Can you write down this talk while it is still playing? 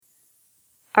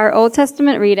Our Old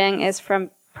Testament reading is from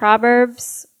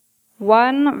Proverbs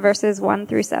 1, verses 1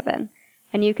 through 7,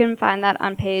 and you can find that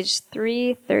on page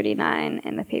 339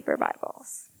 in the paper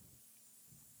Bibles.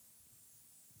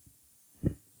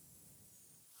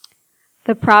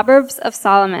 The Proverbs of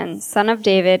Solomon, son of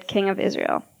David, king of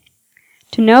Israel.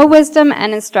 To know wisdom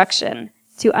and instruction,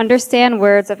 to understand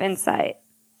words of insight,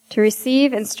 to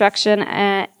receive instruction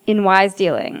in wise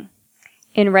dealing,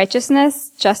 in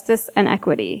righteousness, justice, and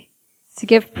equity, to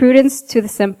give prudence to the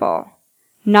simple,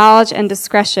 knowledge and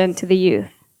discretion to the youth.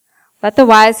 Let the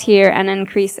wise hear and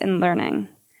increase in learning,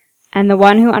 and the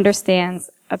one who understands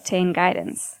obtain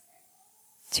guidance.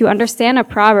 To understand a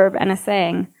proverb and a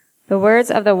saying, the words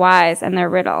of the wise and their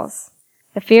riddles.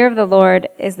 The fear of the Lord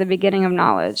is the beginning of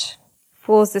knowledge.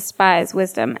 Fools despise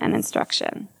wisdom and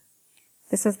instruction.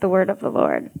 This is the word of the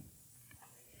Lord.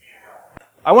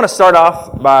 I want to start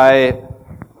off by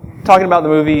talking about the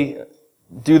movie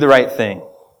Do the Right Thing.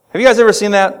 Have you guys ever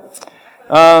seen that?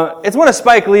 It's one of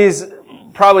Spike Lee's,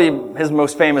 probably his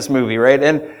most famous movie, right?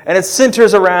 And it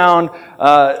centers around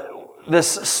this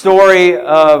story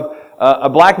of a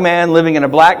black man living in a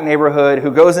black neighborhood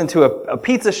who goes into a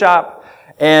pizza shop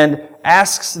and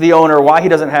asks the owner why he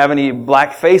doesn't have any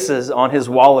black faces on his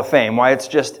wall of fame, why it's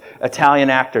just Italian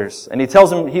actors. And he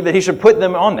tells him that he should put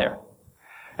them on there.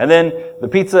 And then the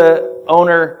pizza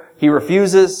owner, he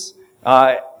refuses,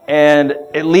 and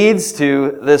it leads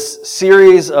to this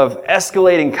series of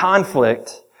escalating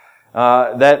conflict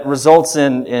that results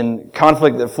in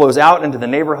conflict that flows out into the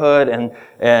neighborhood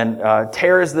and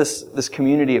tears this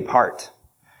community apart.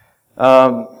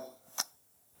 But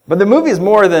the movie is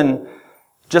more than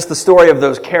just the story of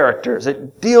those characters.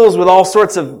 It deals with all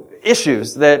sorts of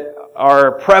issues that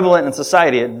are prevalent in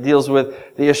society. It deals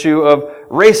with the issue of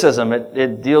racism.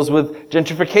 It deals with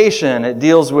gentrification. It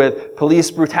deals with police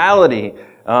brutality.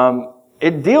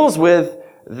 It deals with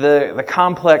the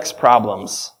complex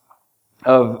problems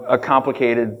of a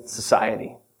complicated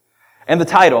society. And the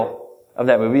title of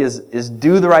that movie is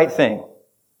Do the Right Thing.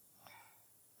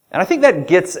 And I think that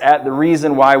gets at the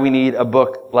reason why we need a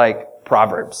book like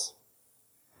Proverbs.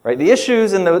 Right? The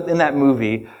issues in that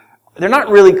movie, they're not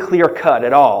really clear-cut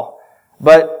at all.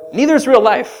 But neither is real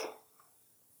life.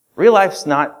 Real life's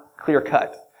not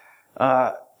clear-cut.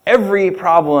 Every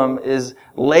problem is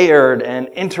layered and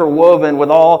interwoven with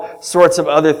all sorts of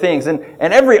other things. And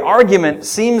every argument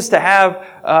seems to have,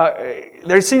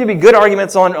 there seem to be good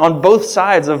arguments on both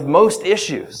sides of most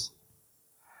issues.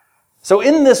 So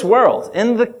in this world,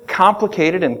 in the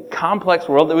complicated and complex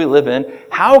world that we live in,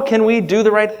 how can we do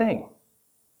the right thing?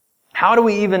 How do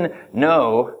we even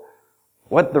know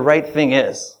what the right thing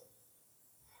is?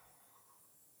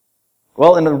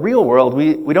 Well, in the real world,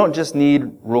 we don't just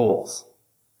need rules.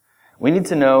 We need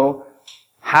to know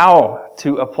how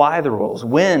to apply the rules,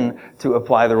 when to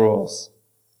apply the rules.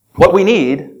 What we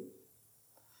need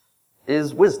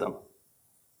is wisdom.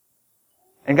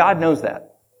 And God knows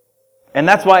that. And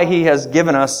that's why He has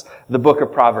given us the book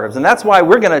of Proverbs. And that's why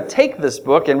we're going to take this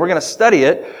book and we're going to study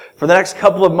it for the next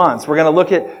couple of months. We're going to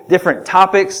look at different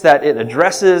topics that it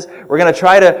addresses. We're going to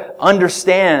try to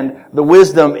understand the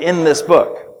wisdom in this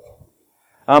book.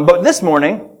 But this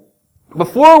morning,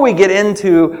 before we get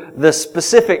into the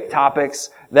specific topics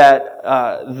that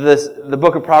the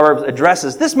book of Proverbs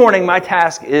addresses, this morning my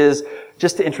task is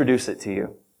just to introduce it to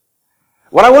you.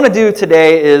 What I want to do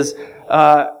today is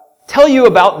tell you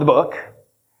about the book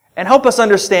and help us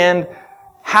understand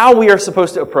how we are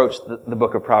supposed to approach the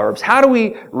book of Proverbs. How do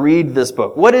we read this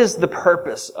book? What is the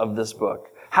purpose of this book?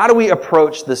 How do we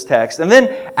approach this text? And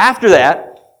then after that,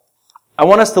 I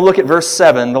want us to look at verse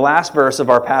 7, the last verse of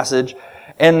our passage,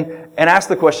 and ask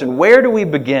the question, where do we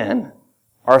begin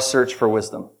our search for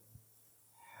wisdom?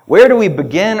 Where do we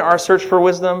begin our search for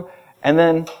wisdom? And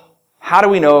then how do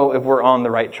we know if we're on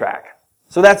the right track?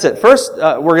 So that's it. First,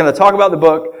 we're going to talk about the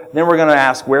book. Then we're going to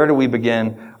ask, where do we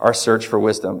begin our search for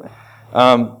wisdom?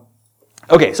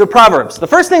 Okay, so Proverbs. The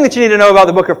first thing that you need to know about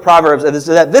the book of Proverbs is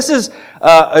that this is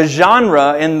a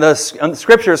genre in the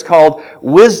scriptures called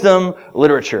wisdom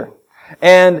literature.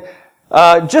 And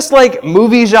just like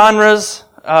movie genres,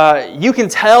 you can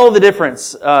tell the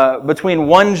difference between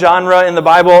one genre in the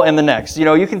Bible and the next. You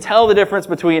know, you can tell the difference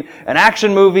between an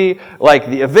action movie like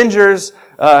The Avengers.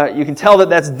 You can tell that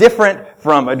that's different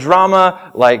from a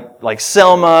drama like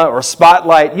Selma or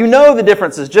Spotlight. You know the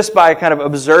differences just by kind of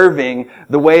observing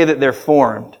the way that they're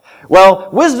formed. Well,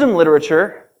 wisdom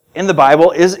literature in the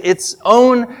Bible is its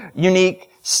own unique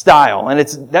style, and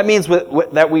that means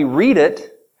that we read it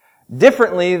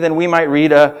differently than we might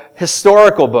read a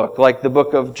historical book like the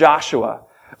book of Joshua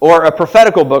or a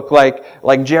prophetical book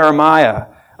like Jeremiah.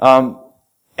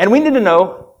 And we need to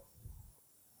know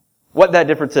what that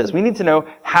difference is. We need to know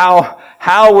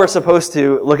how we're supposed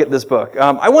to look at this book.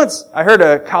 I heard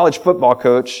a college football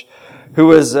coach who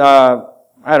was,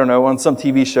 on some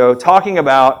TV show talking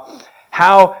about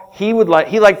how he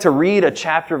liked to read a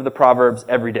chapter of the Proverbs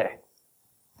every day.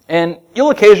 And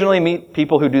you'll occasionally meet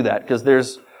people who do that because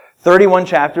there's 31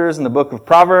 chapters in the book of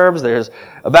Proverbs. There's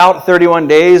about 31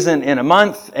 days in a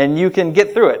month, and you can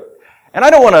get through it. And I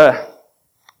don't want to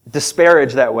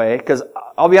disparage that way, because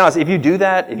I'll be honest, if you do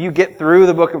that, if you get through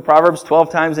the book of Proverbs 12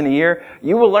 times in a year,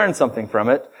 you will learn something from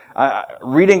it.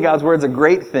 Reading God's Word is a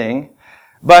great thing,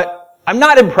 but I'm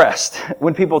not impressed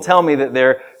when people tell me that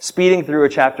they're speeding through a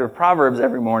chapter of Proverbs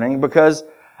every morning, because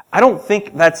I don't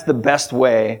think that's the best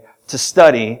way to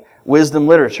study wisdom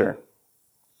literature.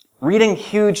 Reading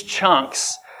huge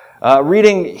chunks of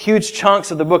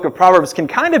the book of Proverbs can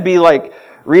kind of be like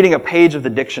reading a page of the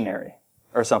dictionary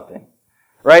or something,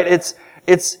 right?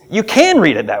 You can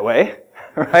read it that way,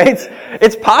 right?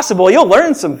 It's possible. You'll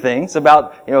learn some things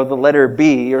about, the letter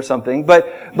B or something,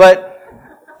 but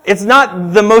it's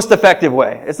not the most effective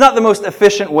way. It's not the most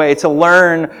efficient way to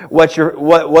learn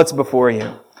what's before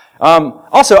you.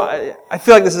 Also, I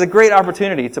feel like this is a great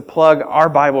opportunity to plug our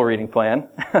Bible reading plan.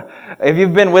 If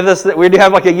you've been with us, we do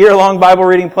have like a year-long Bible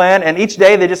reading plan, and each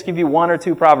day they just give you 1 or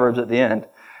 2 Proverbs at the end.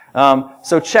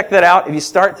 So check that out. If you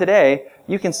start today,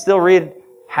 you can still read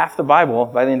half the Bible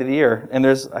by the end of the year, and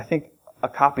there's, I think, a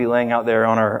copy laying out there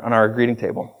on our greeting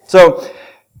table. So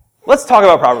let's talk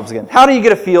about Proverbs again. How do you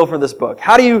get a feel for this book?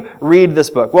 How do you read this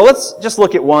book? Well, let's just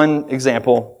look at one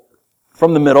example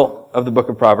from the middle of the book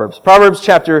of Proverbs. Proverbs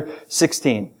chapter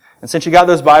 16. And since you got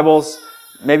those Bibles,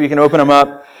 maybe you can open them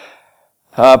up.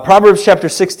 Proverbs chapter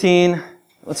 16.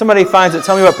 When somebody finds it,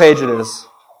 tell me what page it is.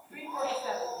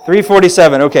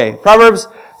 347. Okay. Proverbs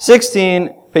 16,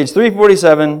 page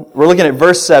 347. We're looking at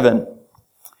verse 7.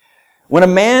 When a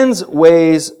man's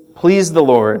ways please the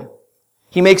Lord,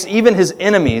 he makes even his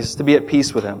enemies to be at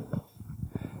peace with him.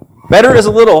 Better is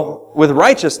a little with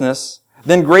righteousness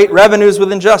than great revenues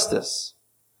with injustice.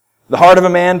 The heart of a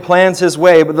man plans his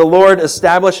way, but the Lord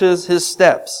establishes his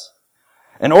steps.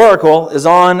 An oracle is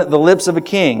on the lips of a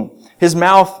king. His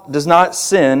mouth does not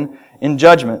sin in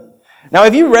judgment. Now,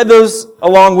 if you read those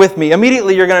along with me,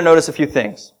 immediately you're going to notice a few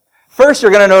things. First,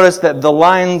 you're going to notice that the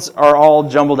lines are all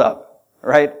jumbled up,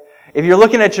 right? If you're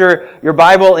looking at your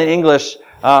Bible in English,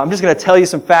 I'm just going to tell you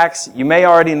some facts you may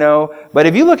already know. But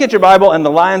if you look at your Bible and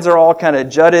the lines are all kind of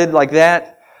jutted like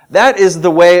that is the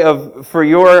way for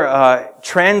your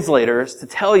translators to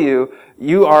tell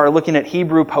you are looking at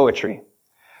Hebrew poetry.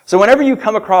 So whenever you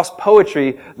come across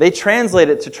poetry, they translate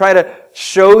it to try to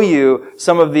show you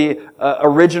some of the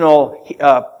original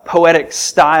poetic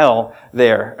style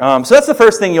there. So that's the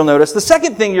first thing you'll notice. The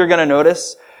second thing you're going to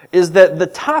notice is that the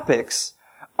topics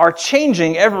are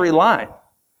changing every line.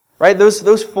 Right?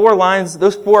 Those 4 lines,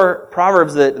 those 4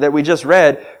 Proverbs that we just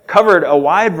read covered a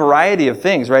wide variety of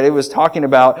things, right? It was talking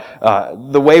about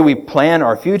the way we plan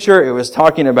our future. It was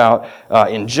talking about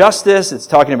injustice. It's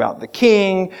talking about the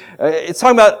king. It's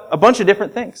talking about a bunch of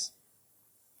different things.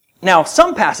 Now,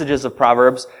 some passages of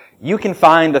Proverbs, you can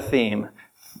find a theme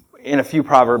in a few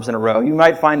Proverbs in a row. You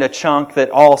might find a chunk that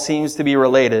all seems to be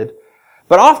related.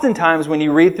 But oftentimes when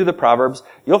you read through the Proverbs,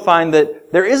 you'll find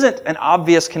that there isn't an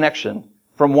obvious connection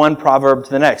from one proverb to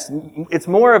the next. It's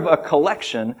more of a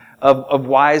collection of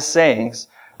wise sayings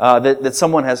that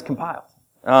someone has compiled.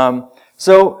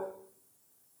 So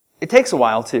it takes a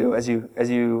while too, as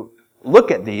you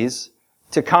look at these,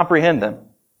 to comprehend them.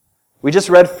 We just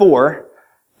read 4,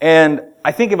 and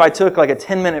I think if I took like a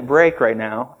 10-minute break right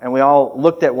now and we all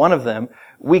looked at one of them,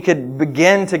 we could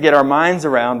begin to get our minds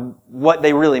around what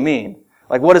they really mean.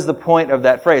 Like, what is the point of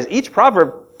that phrase? Each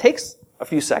proverb takes a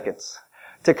few seconds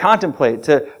to contemplate,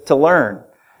 to learn.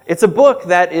 It's a book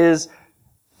that is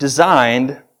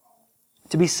designed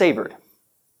to be savored.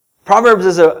 Proverbs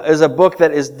is a book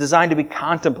that is designed to be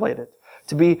contemplated,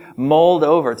 to be mulled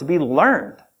over, to be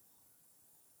learned.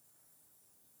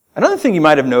 Another thing you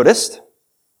might have noticed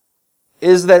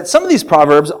is that some of these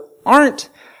Proverbs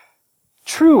aren't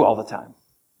true all the time.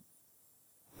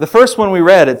 The first one we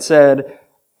read, it said,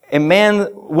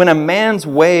 when a man's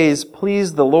ways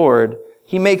please the Lord,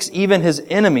 he makes even his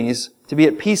enemies to be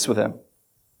at peace with him.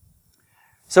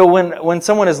 So when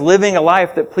someone is living a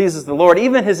life that pleases the Lord,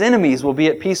 even his enemies will be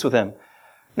at peace with him.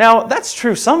 Now, that's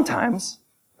true sometimes,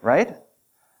 right?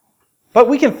 But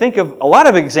we can think of a lot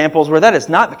of examples where that is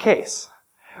not the case.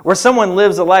 Where someone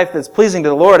lives a life that's pleasing to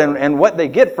the Lord and what they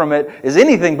get from it is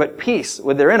anything but peace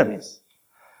with their enemies.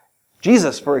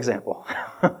 Jesus, for example,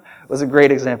 was a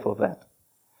great example of that.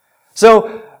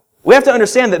 So, we have to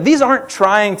understand that these aren't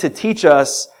trying to teach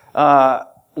us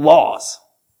laws.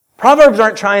 Proverbs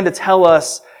aren't trying to tell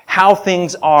us how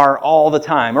things are all the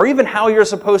time, or even how you're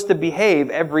supposed to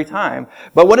behave every time.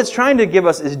 But what it's trying to give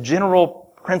us is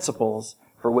general principles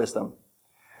for wisdom.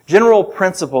 General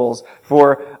principles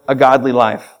for a godly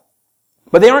life.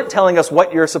 But they aren't telling us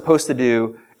what you're supposed to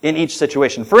do in each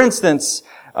situation. For instance,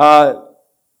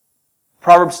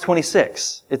 Proverbs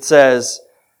 26, it says,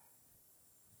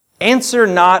 "Answer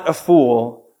not a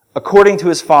fool according to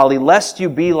his folly, lest you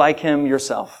be like him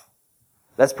yourself."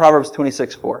 That's Proverbs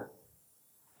 26:4.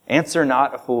 Answer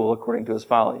not a fool according to his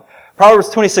folly. Proverbs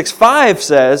 26:5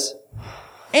 says,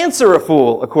 "Answer a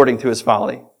fool according to his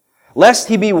folly, lest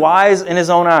he be wise in his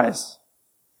own eyes."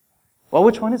 Well,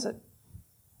 which one is it?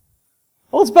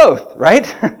 Well, it's both,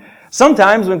 right?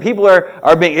 Sometimes when people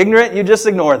are being ignorant, you just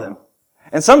ignore them.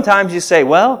 And sometimes you say,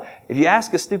 well, if you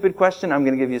ask a stupid question, I'm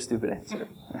going to give you a stupid answer.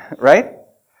 Right?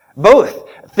 Both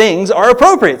things are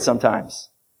appropriate sometimes.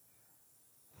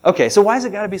 Okay, so why has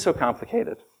it got to be so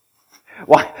complicated?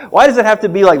 Why does it have to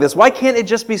be like this? Why can't it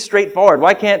just be straightforward?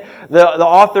 Why can't the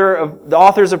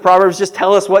authors of Proverbs just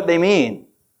tell us what they mean?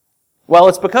 Well,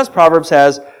 it's because Proverbs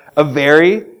has a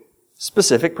very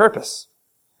specific purpose.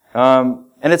 And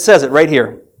it says it right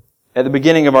here at the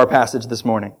beginning of our passage this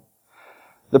morning.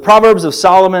 The Proverbs of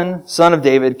Solomon, son of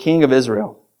David, king of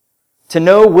Israel, to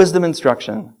know wisdom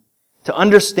instruction, to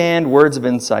understand words of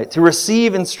insight, to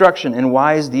receive instruction in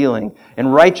wise dealing, in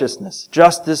righteousness,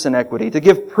 justice, and equity, to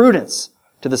give prudence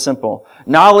to the simple,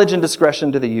 knowledge and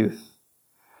discretion to the youth.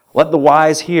 Let the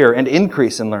wise hear and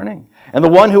increase in learning, and the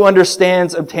one who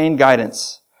understands obtain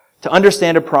guidance, to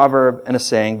understand a proverb and a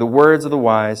saying, the words of the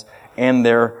wise and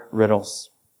their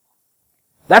riddles.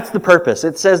 That's the purpose.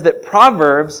 It says that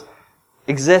Proverbs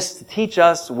exist to teach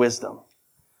us wisdom.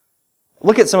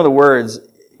 Look at some of the words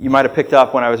you might have picked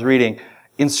up when I was reading.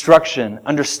 Instruction,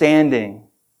 understanding,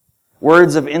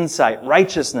 words of insight,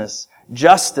 righteousness,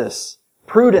 justice,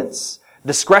 prudence,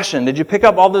 discretion. Did you pick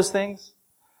up all those things?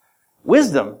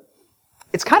 Wisdom.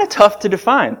 It's kind of tough to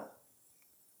define.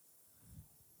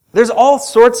 There's all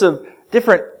sorts of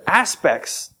different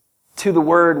aspects to the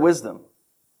word wisdom.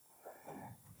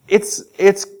 It's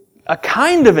a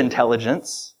kind of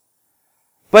intelligence,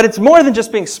 but it's more than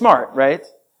just being smart, right?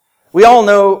 We all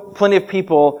know plenty of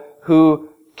people who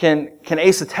can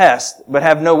ace a test but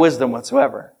have no wisdom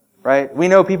whatsoever, right? We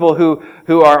know people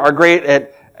who are great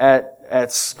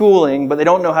at schooling, but they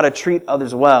don't know how to treat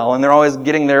others well, and they're always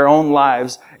getting their own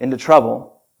lives into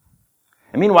trouble.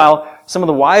 And meanwhile, some of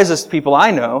the wisest people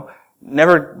I know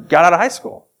never got out of high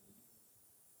school.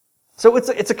 So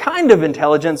it's a kind of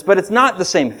intelligence, but it's not the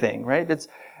same thing, right?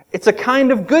 It's a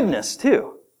kind of goodness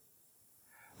too.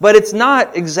 But it's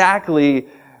not exactly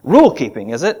rule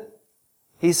keeping, is it?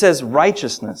 He says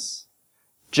righteousness,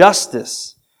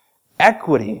 justice,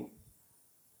 equity.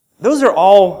 Those are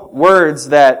all words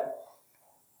that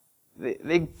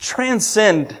they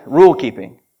transcend rule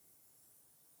keeping.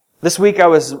 This week I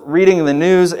was reading the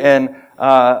news and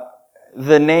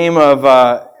the name of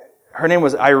her name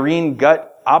was Irene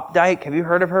Opdyke. Have you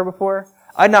heard of her before?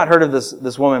 I'd not heard of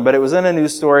this woman, but it was in a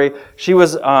news story. She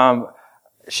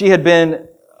had been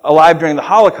alive during the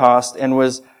Holocaust and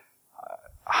was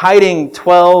hiding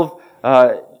 12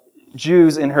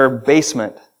 Jews in her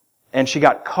basement, and she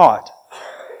got caught.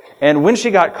 And when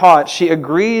she got caught, she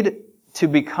agreed to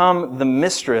become the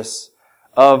mistress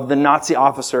of the Nazi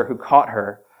officer who caught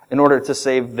her in order to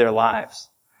save their lives.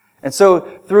 And so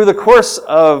through the course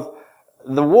of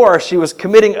the war, she was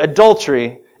committing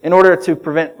adultery in order to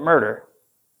prevent murder.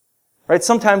 Right?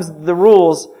 Sometimes the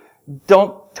rules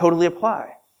don't totally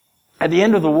apply. At the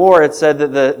end of the war, it said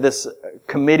that this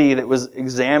committee that was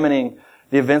examining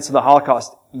the events of the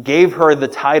Holocaust gave her the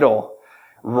title,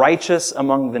 Righteous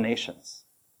Among the Nations.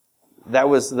 That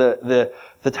was the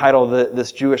title that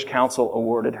this Jewish council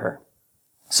awarded her.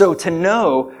 So to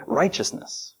know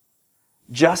righteousness,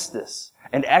 justice,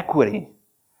 and equity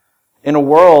in a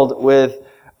world with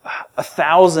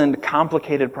 1,000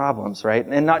 complicated problems, right?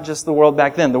 And not just the world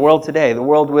back then, the world today, the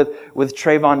world with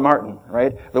Trayvon Martin,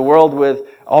 right? The world with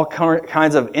all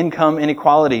kinds of income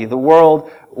inequality, the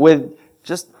world with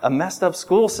just a messed up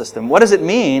school system. What does it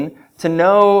mean to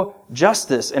know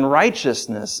justice and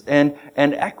righteousness and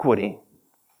equity?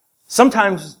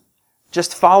 Sometimes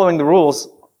just following the rules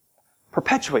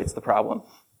perpetuates the problem.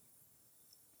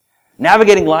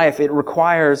 Navigating life, it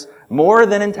requires more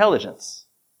than intelligence.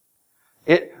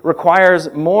 It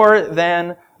requires more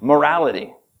than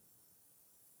morality.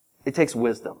 It takes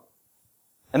wisdom.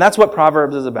 And that's what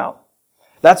Proverbs is about.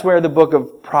 That's where the book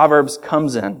of Proverbs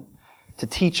comes in to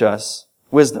teach us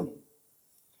wisdom.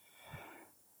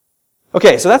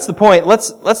 Okay, so that's the point.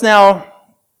 Let's now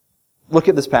look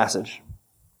at this passage.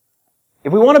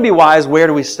 if we want to be wise, where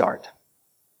do we start?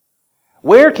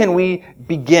 Where can we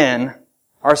begin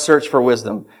our search for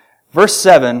wisdom? Verse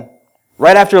 7,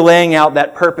 right after laying out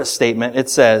that purpose statement, it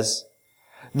says,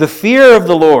 "The fear of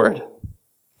the Lord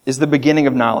is the beginning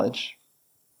of knowledge.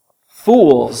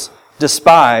 Fools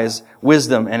despise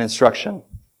wisdom and instruction."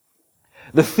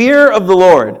 The fear of the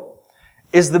Lord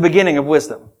is the beginning of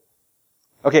wisdom.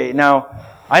 Okay, now,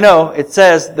 I know it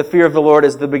says the fear of the Lord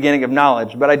is the beginning of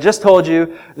knowledge, but I just told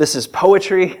you this is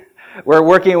poetry. We're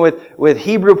working with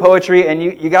Hebrew poetry, and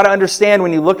you got to understand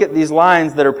when you look at these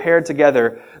lines that are paired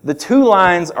together, the two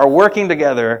lines are working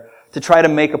together to try to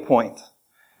make a point.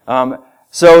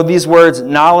 So these words,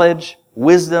 knowledge,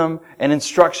 wisdom, and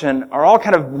instruction, are all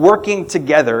kind of working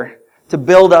together to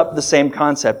build up the same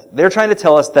concept. They're trying to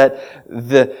tell us that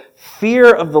the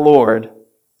fear of the Lord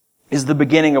is the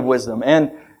beginning of wisdom.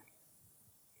 And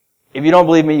if you don't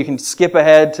believe me, you can skip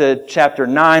ahead to chapter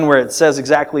 9 where it says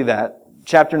exactly that.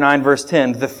 Chapter 9, verse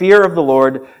 10, "The fear of the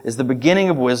Lord is the beginning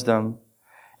of wisdom,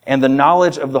 and the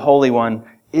knowledge of the Holy One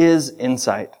is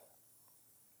insight."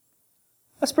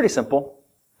 That's pretty simple,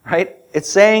 right? It's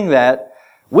saying that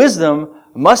wisdom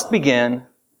must begin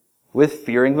with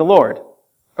fearing the Lord.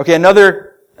 Okay,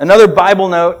 another Bible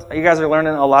note. You guys are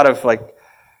learning a lot of,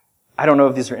 I don't know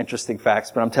if these are interesting facts,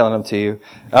 but I'm telling them to you.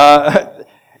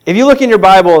 If you look in your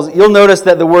Bibles, you'll notice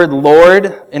that the word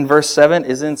Lord in verse 7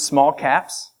 is in small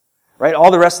caps. Right?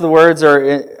 All the rest of the words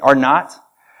are not.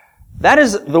 That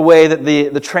is the way that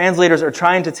the translators are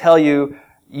trying to tell you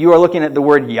are looking at the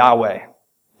word Yahweh,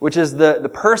 which is the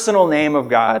personal name of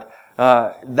God.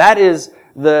 That is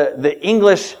the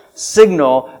English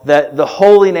signal that the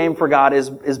holy name for God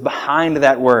is behind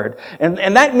that word.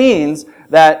 And that means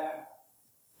that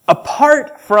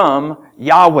apart from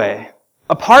Yahweh,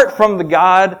 apart from the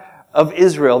God of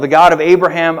Israel, the God of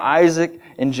Abraham, Isaac,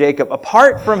 and Jacob,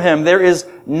 apart from Him, there is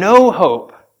no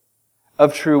hope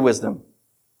of true wisdom.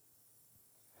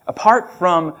 Apart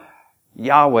from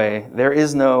Yahweh, there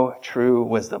is no true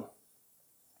wisdom.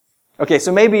 Okay,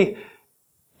 so maybe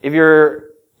if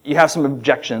you have some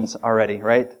objections already,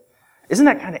 right? Isn't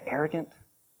that kind of arrogant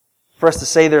for us to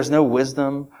say there's no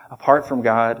wisdom apart from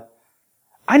God?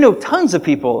 I know tons of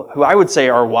people who I would say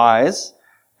are wise,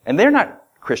 and they're not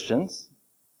Christians.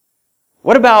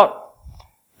 What about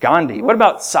Gandhi? What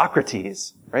about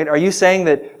Socrates? Right? Are you saying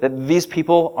that these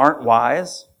people aren't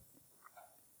wise?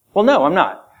 Well, no, I'm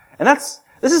not. And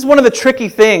this is one of the tricky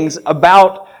things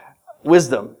about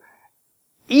wisdom.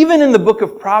 Even in the book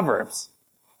of Proverbs,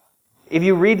 if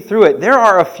you read through it, there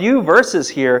are a few verses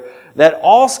here that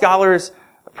all scholars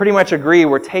pretty much agree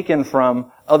were taken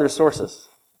from other sources.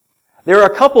 There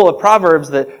are a couple of Proverbs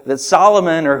that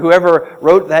Solomon or whoever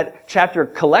wrote that chapter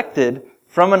collected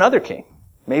from another king.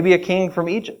 Maybe a king from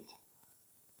Egypt.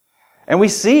 And we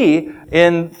see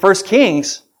in 1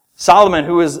 Kings, Solomon,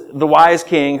 who is the wise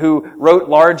king who wrote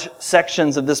large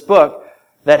sections of this book,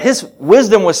 that his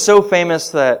wisdom was so famous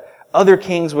that other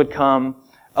kings would come,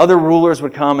 other rulers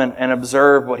would come and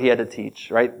observe what he had to teach,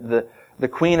 right? The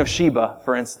Queen of Sheba,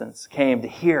 for instance, came to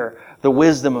hear the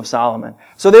wisdom of Solomon.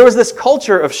 So there was this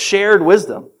culture of shared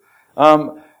wisdom.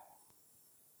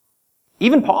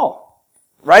 Even Paul,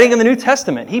 writing in the New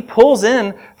Testament, he pulls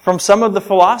in from some of the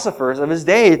philosophers of his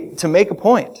day to make a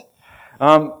point.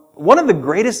 One of the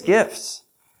greatest gifts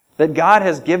that God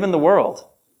has given the world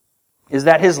is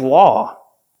that His law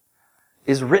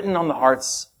is written on the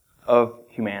hearts of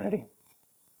humanity.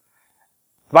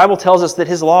 The Bible tells us that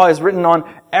His law is written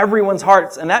on everyone's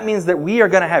hearts, and that means that we are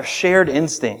going to have shared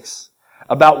instincts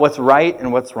about what's right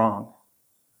and what's wrong.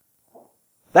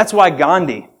 That's why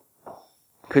Gandhi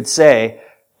could say,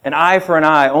 "An eye for an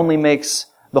eye only makes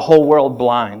the whole world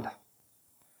blind."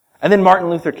 And then Martin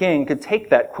Luther King could take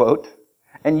that quote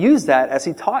and use that as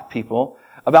he taught people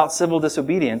about civil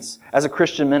disobedience as a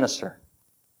Christian minister.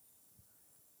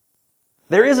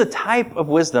 There is a type of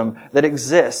wisdom that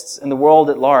exists in the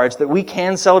world at large that we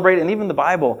can celebrate, and even the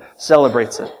Bible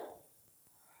celebrates it.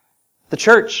 The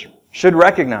church should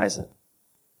recognize it.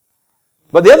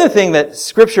 But the other thing that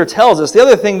Scripture tells us, the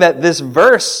other thing that this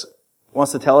verse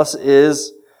wants to tell us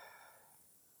is,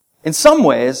 in some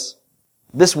ways,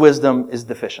 this wisdom is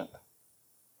deficient.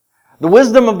 The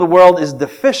wisdom of the world is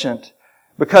deficient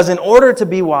because in order to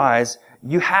be wise,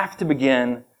 you have to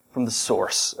begin from the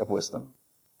source of wisdom.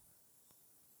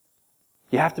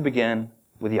 You have to begin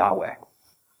with Yahweh.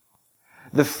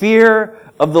 The fear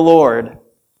of the Lord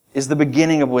is the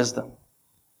beginning of wisdom.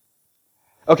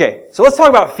 Okay, so let's talk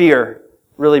about fear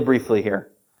really briefly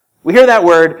here. We hear that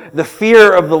word, the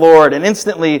fear of the Lord, and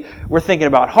instantly we're thinking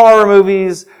about horror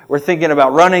movies, we're thinking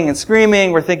about running and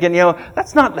screaming, we're thinking,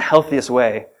 that's not the healthiest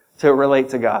way to relate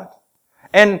to God.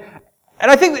 And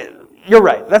I think that you're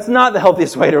right. That's not the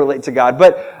healthiest way to relate to God.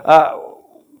 But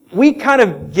we kind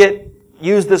of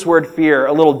use this word fear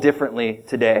a little differently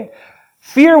today.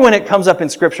 Fear, when it comes up in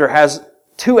Scripture, has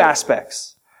two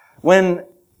aspects. When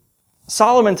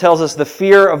Solomon tells us the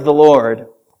fear of the Lord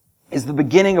is the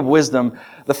beginning of wisdom,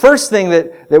 the first thing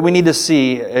that we need to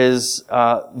see is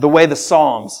the way the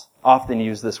Psalms often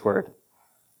use this word.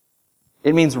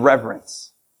 It means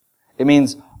reverence. It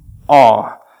means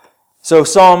awe. So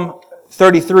Psalm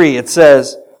 33, it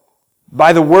says,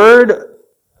 By the word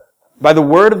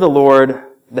of the Lord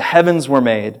the heavens were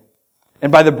made,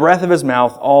 and by the breath of his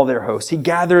mouth all their hosts. He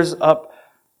gathers up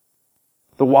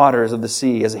the waters of the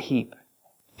sea as a heap.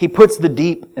 He puts the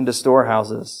deep into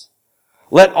storehouses.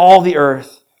 Let all the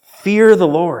earth fear the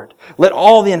Lord. Let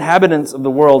all the inhabitants of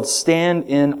the world stand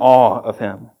in awe of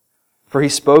him. For he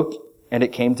spoke, and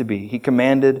it came to be. He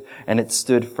commanded, and it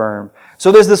stood firm.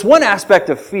 So there's this one aspect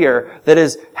of fear that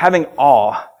is having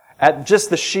awe at just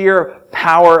the sheer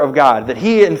power of God, that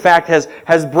he, in fact,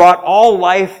 has brought all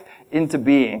life into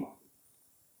being.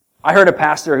 I heard a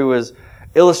pastor who was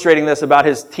illustrating this about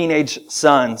his teenage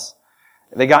sons.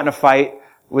 They got in a fight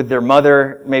with their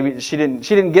mother. Maybe she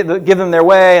didn't give them their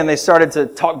way, and they started to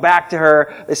talk back to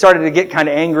her. They started to get kind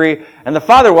of angry, and the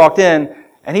father walked in,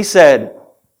 and he said,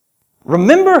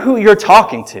 "Remember who you're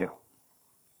talking to."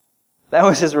 That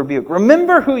was his rebuke.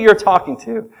 Remember who you're talking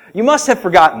to. You must have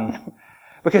forgotten,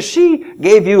 because she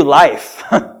gave you life.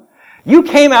 You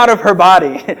came out of her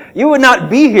body. You would not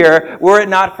be here were it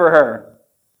not for her.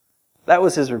 That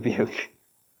was his rebuke.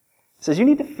 He says, you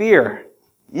need to fear.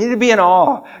 You need to be in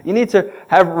awe. You need to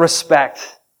have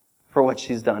respect for what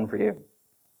she's done for you.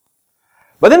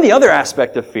 But then the other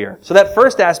aspect of fear. So that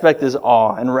first aspect is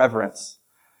awe and reverence.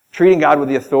 Treating God with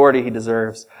the authority he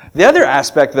deserves. The other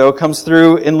aspect, though, comes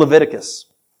through in Leviticus.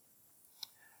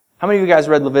 How many of you guys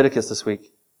read Leviticus this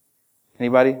week?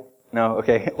 Anybody? No?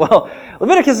 Okay. Well,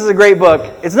 Leviticus is a great book.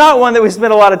 It's not one that we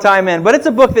spend a lot of time in, but it's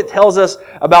a book that tells us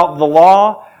about the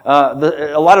law,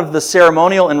 a lot of the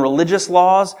ceremonial and religious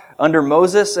laws under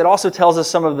Moses. It also tells us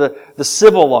some of the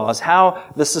civil laws,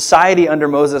 how the society under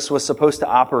Moses was supposed to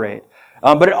operate.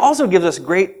 But it also gives us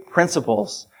great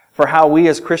principles for how we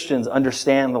as Christians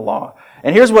understand the law.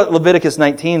 And here's what Leviticus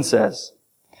 19 says.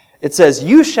 It says,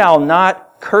 "You shall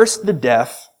not curse the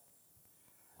deaf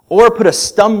or put a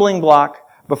stumbling block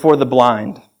before the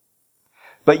blind,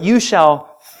 but you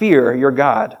shall fear your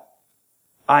God.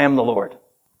 I am the Lord."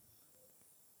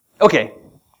 Okay,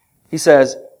 he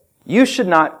says, you should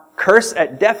not curse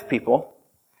at deaf people,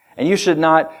 and you should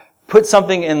not put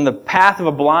something in the path of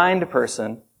a blind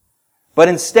person, but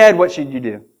instead, what should you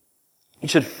do? You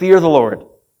should fear the Lord.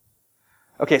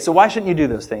 Okay, so why shouldn't you do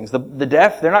those things? The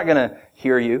deaf, they're not going to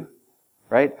hear you,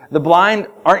 right? The blind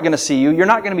aren't going to see you. You're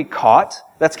not going to be caught.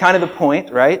 That's kind of the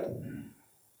point, right?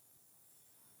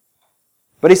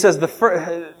 But he says,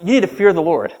 you need to fear the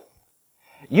Lord.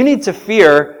 You need to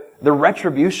fear the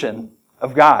retribution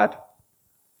of God.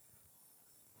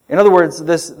 In other words,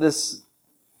 this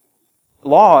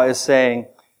law is saying,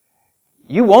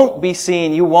 you won't be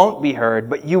seen, you won't be heard,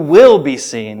 but you will be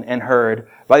seen and heard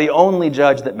by the only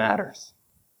judge that matters.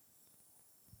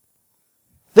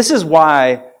 This is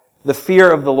why the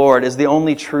fear of the Lord is the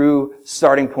only true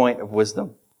starting point of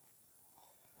wisdom.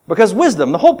 Because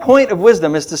wisdom, the whole point of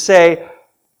wisdom is to say,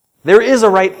 there is a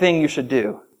right thing you should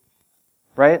do.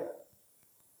 Right?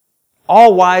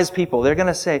 All wise people, they're going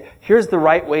to say, here's the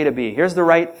right way to be. Here's the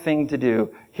right thing to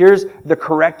do. Here's the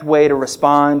correct way to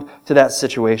respond to that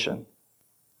situation.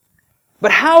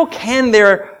 But how can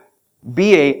there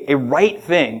be a right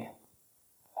thing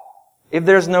if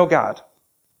there's no God?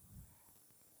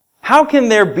 How can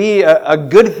there be a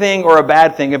good thing or a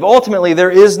bad thing if ultimately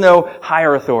there is no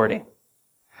higher authority?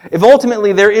 If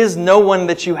ultimately there is no one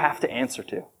that you have to answer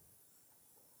to?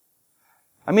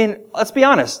 I mean, let's be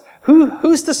honest.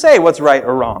 Who's to say what's right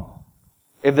or wrong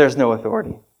if there's no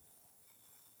authority?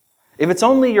 If it's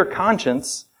only your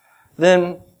conscience,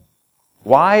 then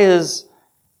why is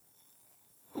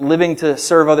living to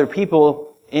serve other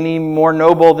people any more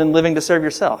noble than living to serve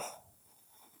yourself?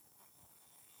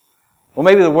 Well,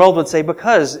 maybe the world would say,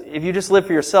 because if you just live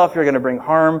for yourself, you're going to bring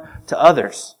harm to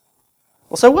others.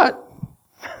 Well, so what?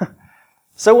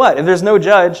 So what? If there's no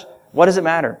judge, what does it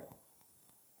matter?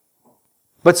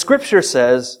 But Scripture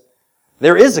says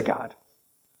there is a God.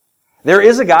 There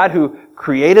is a God who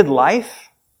created life,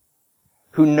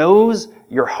 who knows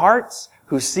your hearts,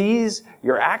 who sees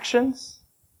your actions,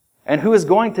 and who is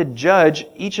going to judge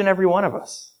each and every one of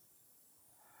us.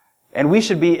 And we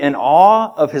should be in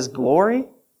awe of His glory,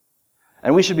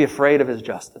 and we should be afraid of His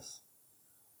justice.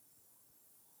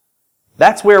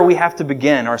 That's where we have to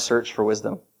begin our search for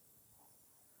wisdom.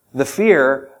 The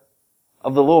fear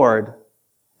of the Lord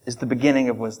is the beginning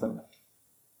of wisdom.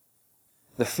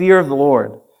 The fear of the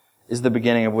Lord is the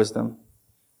beginning of wisdom.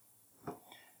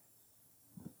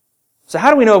 So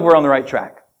how do we know if we're on the right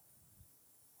track?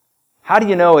 How do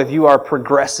you know if you are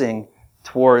progressing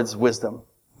towards wisdom?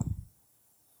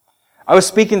 I was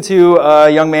speaking to a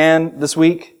young man this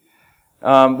week.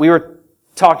 We were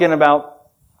talking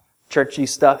about churchy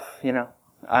stuff, you know.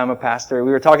 I'm a pastor.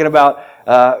 We were talking about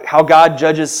how God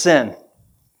judges sin.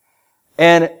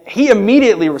 And he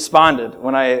immediately responded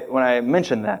when I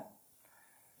mentioned that.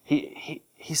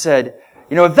 He said,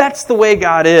 you know, if that's the way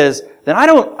God is, then I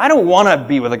don't want to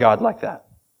be with a God like that.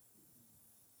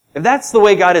 If that's the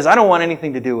way God is, I don't want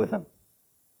anything to do with Him.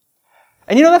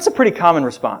 And you know, that's a pretty common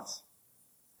response.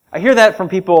 I hear that from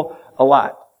people a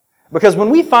lot. Because when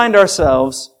we find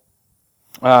ourselves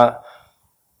at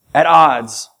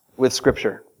odds with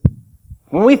Scripture,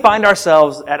 when we find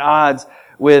ourselves at odds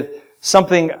with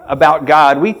something about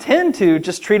God, we tend to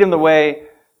just treat Him the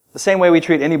same way we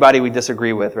treat anybody we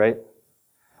disagree with, right?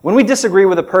 When we disagree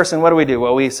with a person, what do?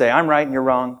 Well, we say, I'm right and you're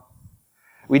wrong.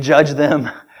 We judge them.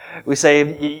 We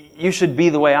say, you should be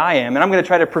the way I am, and I'm going to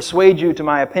try to persuade you to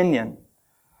my opinion.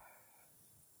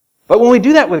 But when we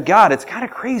do that with God, it's kind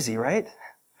of crazy, right?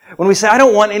 When we say, I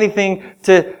don't want to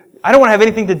have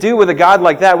anything to do with a God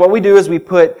like that, what we do is we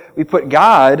put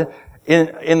God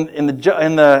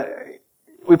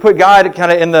we put God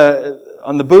kind of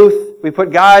on the booth. We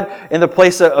put God in the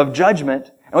place of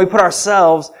judgment, and we put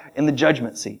ourselves in the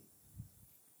judgment seat.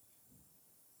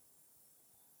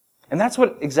 And that's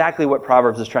exactly what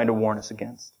Proverbs is trying to warn us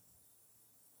against.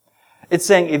 It's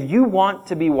saying, if you want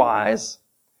to be wise,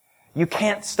 you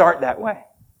can't start that way.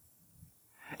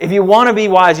 If you want to be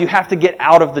wise, you have to get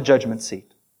out of the judgment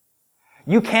seat.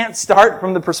 You can't start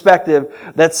from the perspective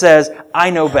that says, I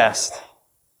know best.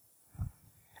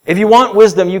 If you want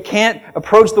wisdom, you can't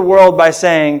approach the world by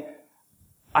saying,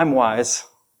 I'm wise.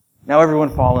 Now everyone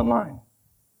fall in line.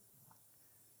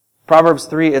 Proverbs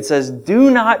 3, it says, do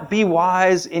not be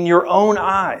wise in your own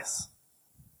eyes.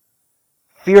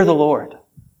 Fear the Lord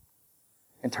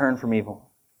and turn from evil.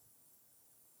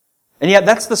 And yet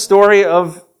that's the story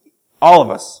of all of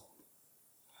us.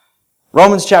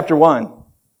 Romans chapter 1,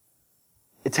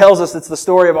 it tells us it's the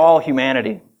story of all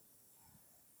humanity.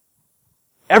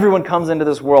 Everyone comes into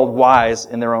this world wise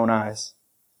in their own eyes.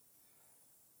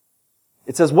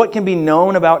 It says, what can be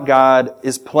known about God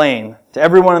is plain to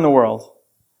everyone in the world,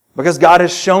 because God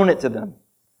has shown it to them.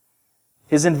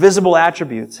 His invisible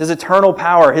attributes, His eternal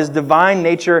power, His divine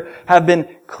nature have been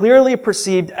clearly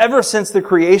perceived ever since the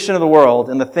creation of the world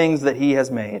and the things that He has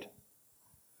made.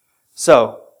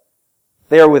 So,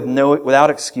 they are without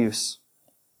excuse.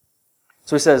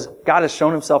 So he says, God has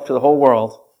shown Himself to the whole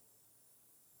world.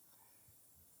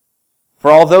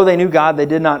 For although they knew God, they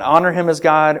did not honor Him as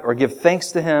God or give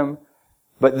thanks to Him,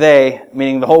 but they,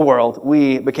 meaning the whole world,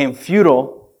 we became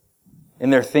futile in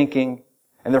their thinking,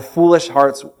 and their foolish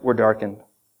hearts were darkened.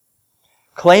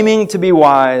 Claiming to be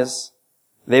wise,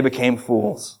 they became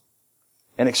fools,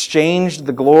 and exchanged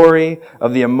the glory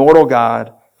of the immortal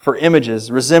God for images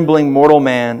resembling mortal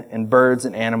man and birds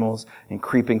and animals and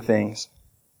creeping things.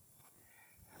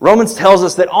 Romans tells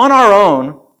us that on our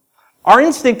own, our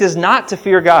instinct is not to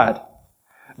fear God,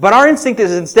 but our instinct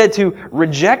is instead to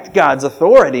reject God's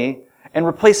authority and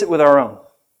replace it with our own.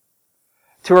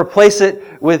 To replace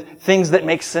it with things that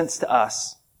make sense to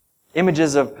us.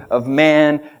 Images of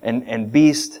man and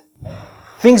beast.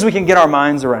 Things we can get our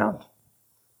minds around.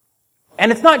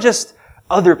 And it's not just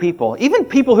other people. Even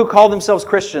people who call themselves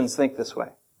Christians think this way.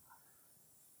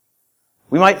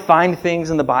 We might find things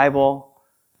in the Bible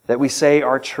that we say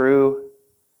are true.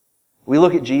 We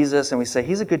look at Jesus and we say,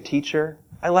 He's a good teacher.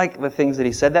 I like the things that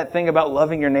He said. That thing about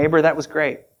loving your neighbor, that was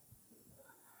great.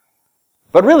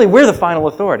 But really, we're the final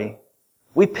authority.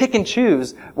 We pick and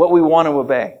choose what we want to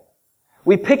obey.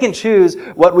 We pick and choose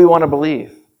what we want to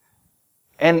believe.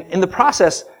 And in the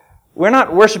process, we're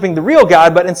not worshiping the real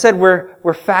God, but instead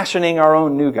we're fashioning our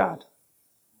own new God.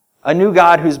 A new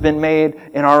God who's been made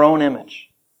in our own image,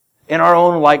 in our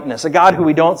own likeness. A God who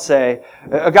we don't say,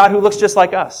 a God who looks just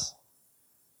like us,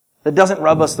 that doesn't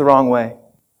rub us the wrong way.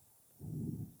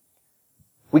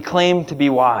 We claim to be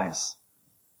wise,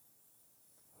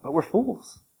 but we're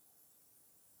fools.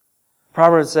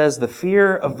 Proverbs says, the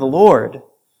fear of the Lord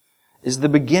is the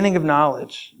beginning of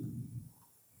knowledge,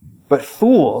 but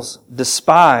fools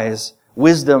despise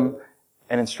wisdom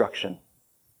and instruction.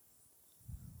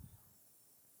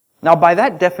 Now, by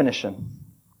that definition,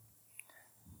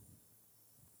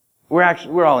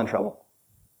 we're all in trouble.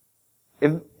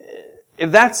 If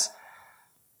that's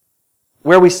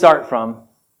where we start from,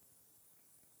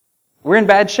 we're in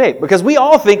bad shape because we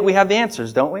all think we have the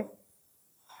answers, don't we?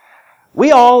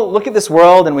 We all look at this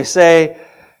world and we say,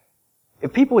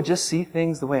 if people would just see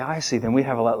things the way I see them, we'd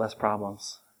have a lot less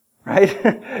problems.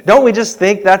 Right? Don't we just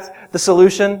think that's the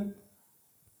solution?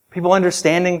 People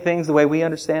understanding things the way we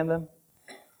understand them?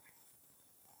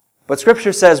 But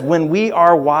Scripture says when we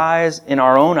are wise in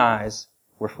our own eyes,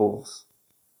 we're fools.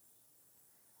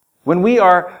 When we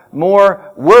are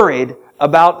more worried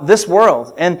about this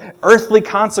world and earthly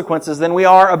consequences than we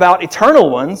are about eternal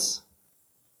ones,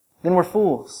 then we're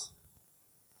fools.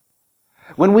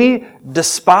 When we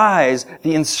despise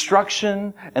the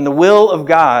instruction and the will of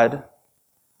God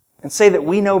and say that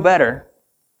we know better,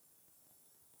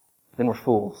 then we're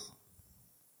fools.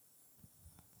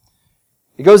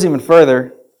 It goes even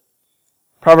further.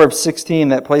 Proverbs 16,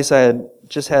 that place I had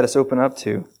just had us open up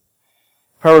to.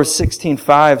 Proverbs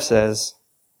 16:5 says,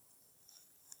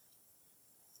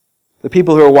 the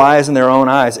people who are wise in their own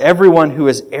eyes, everyone who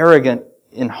is arrogant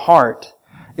in heart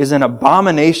is an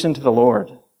abomination to the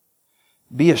Lord.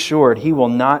 Be assured, he will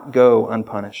not go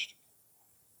unpunished.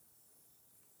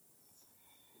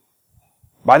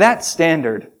 By that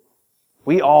standard,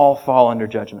 we all fall under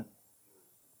judgment.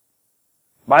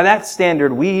 By that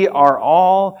standard, we are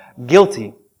all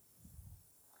guilty.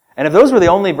 And if those were the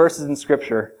only verses in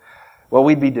Scripture, well,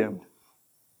 we'd be doomed.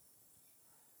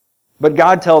 But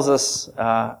God tells us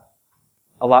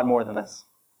a lot more than this.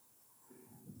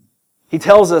 He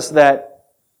tells us that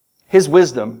His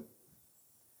wisdom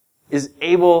is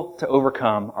able to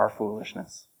overcome our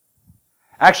foolishness.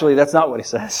 Actually, that's not what He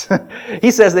says.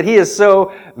 He says that He is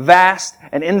so vast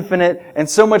and infinite and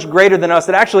so much greater than us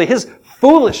that actually His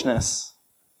foolishness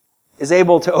is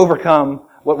able to overcome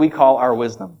what we call our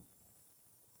wisdom.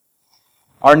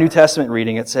 Our New Testament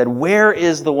reading, it said, where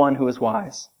is the one who is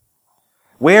wise?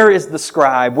 Where is the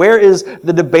scribe? Where is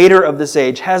the debater of this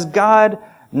age? Has God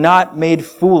not made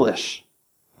foolish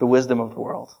the wisdom of the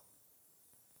world?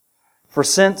 For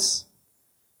since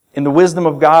in the wisdom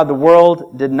of God, the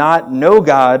world did not know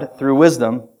God through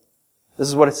wisdom.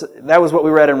 That was what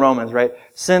we read in Romans, right?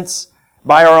 Since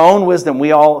by our own wisdom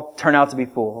we all turn out to be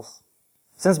fools.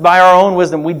 Since by our own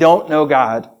wisdom we don't know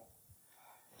God,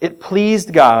 it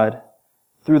pleased God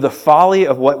through the folly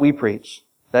of what we preach.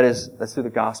 That's through the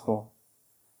gospel.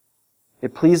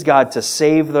 It pleased God to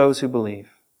save those who believe.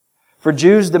 For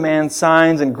Jews demand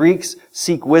signs and Greeks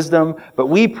seek wisdom, but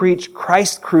we preach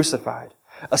Christ crucified,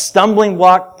 a stumbling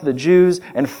block to the Jews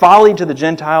and folly to the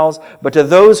Gentiles, but to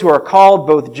those who are called,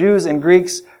 both Jews and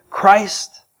Greeks,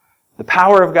 Christ, the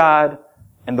power of God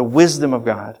and the wisdom of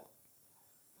God.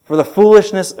 For the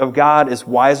foolishness of God is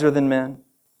wiser than men,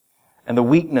 and the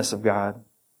weakness of God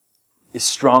is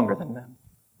stronger than men.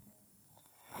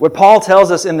 What Paul tells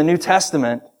us in the New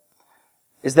Testament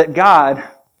is that God,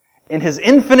 in His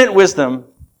infinite wisdom,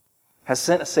 has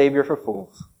sent a Savior for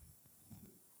fools.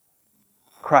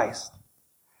 Christ,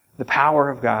 the power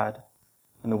of God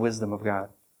and the wisdom of God.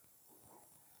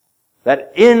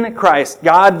 That in Christ,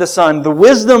 God the Son, the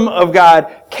wisdom of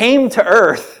God came to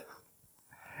earth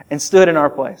and stood in our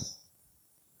place.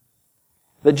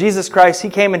 That Jesus Christ, He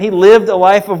came and He lived a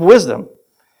life of wisdom.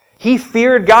 He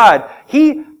feared God.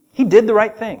 He did the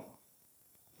right thing.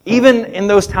 Even in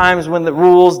those times when the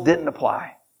rules didn't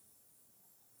apply.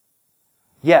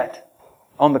 Yet,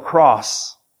 on the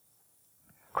cross,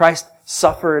 Christ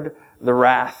suffered the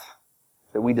wrath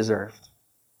that we deserved.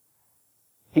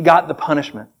 He got the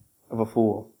punishment of a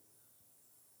fool.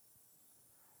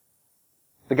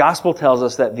 The gospel tells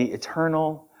us that the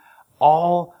eternal,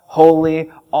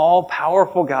 all-holy,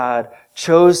 all-powerful God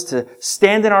chose to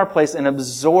stand in our place and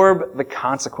absorb the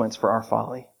consequence for our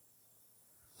folly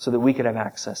so that we could have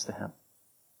access to Him.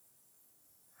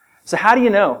 So how do you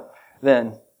know,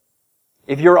 then,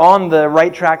 if you're on the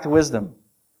right track to wisdom?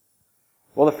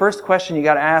 Well, the first question you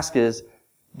got to ask is,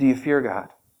 do you fear God?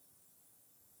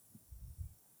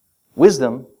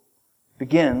 Wisdom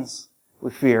begins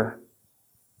with fear.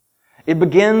 It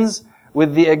begins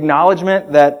with the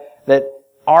acknowledgement that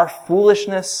our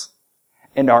foolishness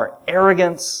and our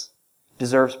arrogance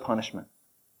deserves punishment.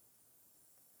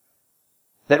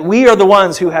 That we are the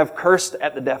ones who have cursed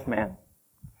at the deaf man.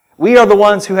 We are the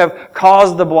ones who have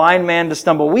caused the blind man to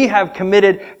stumble. We have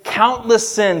committed countless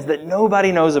sins that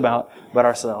nobody knows about but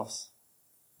ourselves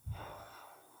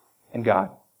and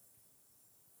God.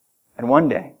 And one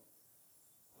day,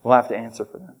 we'll have to answer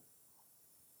for them.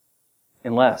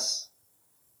 Unless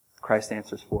Christ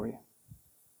answers for you.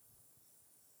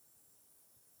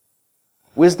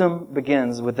 Wisdom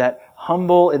begins with that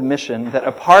humble admission that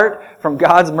apart from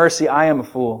God's mercy, I am a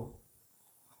fool.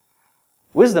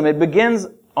 Wisdom, it begins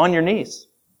on your knees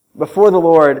before the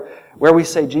Lord, where we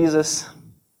say, Jesus,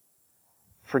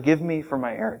 Forgive me for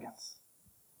my arrogance.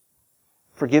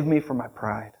 Forgive me for my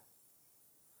pride.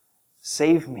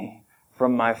 Save me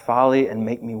from my folly and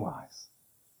make me wise.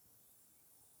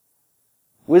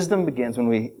 Wisdom begins when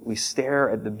we stare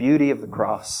at the beauty of the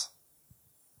cross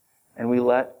and we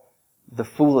let the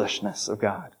foolishness of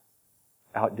God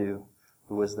outdo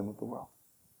the wisdom of the world.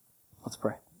 Let's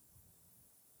pray.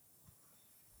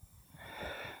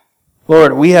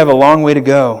 Lord, we have a long way to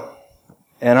go,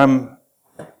 and I'm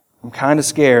kind of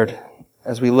scared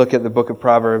as we look at the book of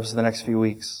Proverbs the next few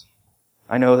weeks.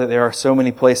 I know that there are so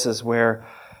many places where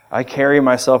I carry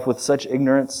myself with such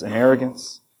ignorance and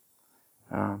arrogance,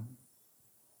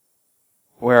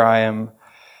 where I am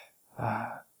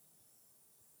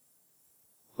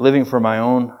living for my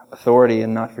own authority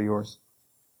and not for yours.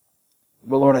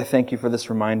 But Lord, I thank you for this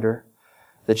reminder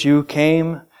that you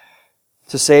came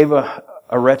to save a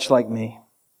wretch like me.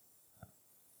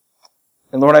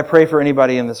 And Lord, I pray for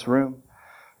anybody in this room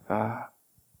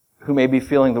who may be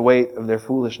feeling the weight of their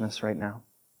foolishness right now,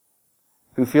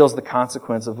 who feels the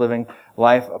consequence of living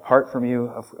life apart from you,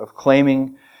 of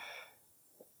claiming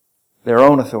their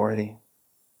own authority.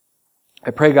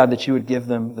 I pray, God, that you would give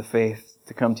them the faith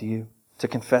to come to you, to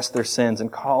confess their sins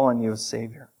and call on you as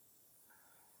Savior.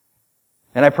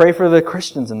 And I pray for the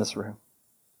Christians in this room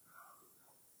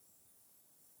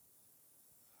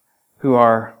who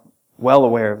are well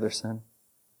aware of their sin,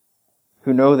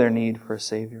 who know their need for a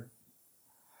Savior.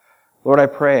 Lord, I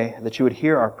pray that you would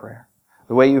hear our prayer,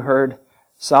 the way you heard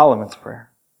Solomon's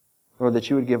prayer. Lord, that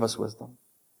you would give us wisdom,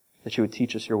 that you would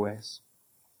teach us your ways,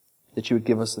 that you would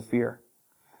give us the fear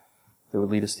that would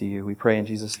lead us to you. We pray in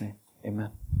Jesus' name. Amen.